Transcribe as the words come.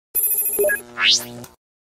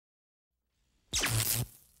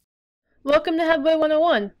Welcome to Headway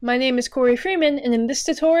 101. My name is Corey Freeman, and in this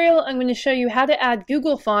tutorial, I'm going to show you how to add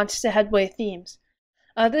Google fonts to Headway Themes.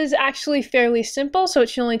 This is actually fairly simple, so it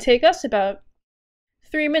should only take us about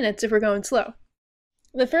 3 minutes if we're going slow.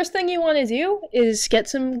 The first thing you want to do is get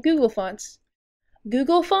some Google fonts.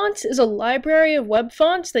 Google Fonts is a library of web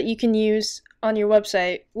fonts that you can use on your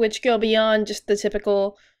website, which go beyond just the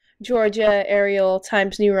typical Georgia, Arial,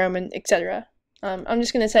 Times New Roman, etc. I'm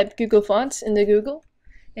just going to type Google Fonts into Google,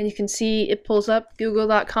 and you can see it pulls up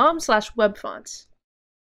google.com/webfonts.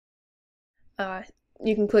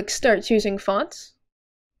 You can click Start Choosing Fonts,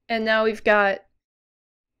 and now we've got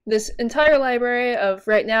this entire library of,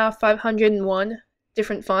 right now, 501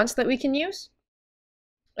 different fonts that we can use.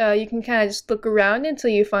 You can kind of just look around until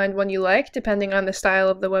you find one you like, depending on the style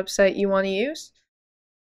of the website you want to use.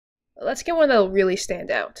 Let's get one that'll really stand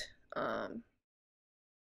out.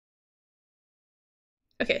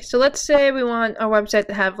 Okay, so let's say we want our website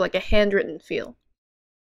to have like a handwritten feel.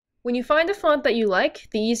 When you find a font that you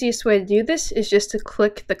like, the easiest way to do this is just to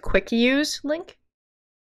click the Quick Use link,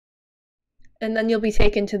 and then you'll be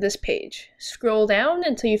taken to this page. Scroll down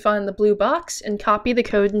until you find the blue box and copy the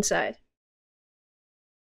code inside.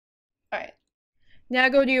 Alright, now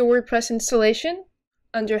go to your WordPress installation.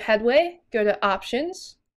 Under Headway, go to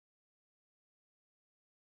Options.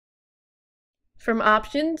 From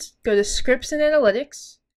Options, go to Scripts and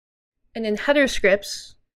Analytics, and in Header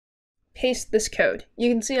Scripts, paste this code. You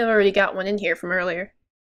can see I've already got one in here from earlier.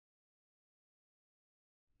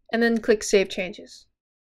 And then click Save Changes.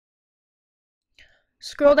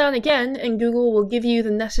 Scroll down again, and Google will give you the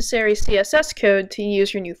necessary CSS code to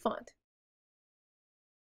use your new font.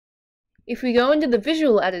 If we go into the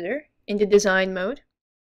Visual Editor, into Design Mode,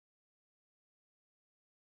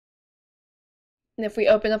 and if we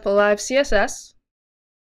open up a live CSS,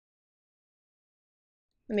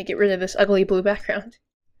 let me get rid of this ugly blue background.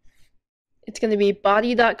 It's going to be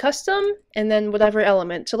body.custom and then whatever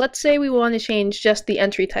element. So let's say we want to change just the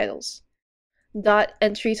entry titles.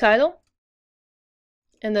 .entry title,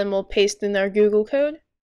 and then we'll paste in our Google code.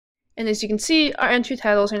 And as you can see, our entry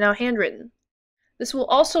titles are now handwritten. This will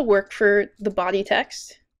also work for the body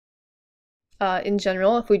text. In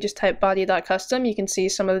general, if we just type body.custom, you can see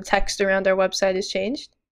some of the text around our website is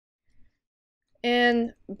changed.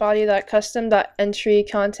 And body.custom.entry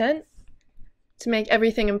content to make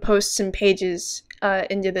everything in posts and pages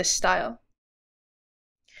into this style.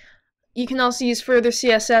 You can also use further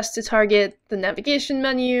CSS to target the navigation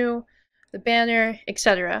menu, the banner,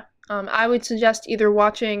 etc. I would suggest either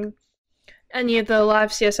watching any of the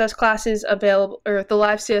live CSS classes available, or the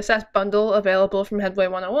live CSS bundle available from Headway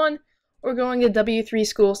 101, or going to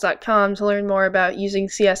w3schools.com to learn more about using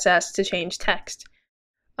CSS to change text.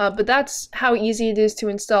 But that's how easy it is to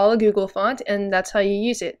install a Google font, and that's how you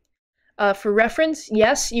use it. For reference,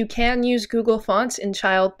 yes, you can use Google fonts in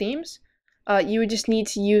child themes. You would just need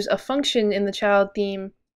to use a function in the child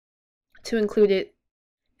theme to include it,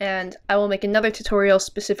 and I will make another tutorial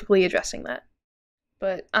specifically addressing that.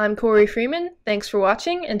 But I'm Corey Freeman, thanks for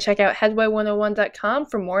watching, and check out headway101.com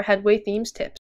for more Headway Themes tips.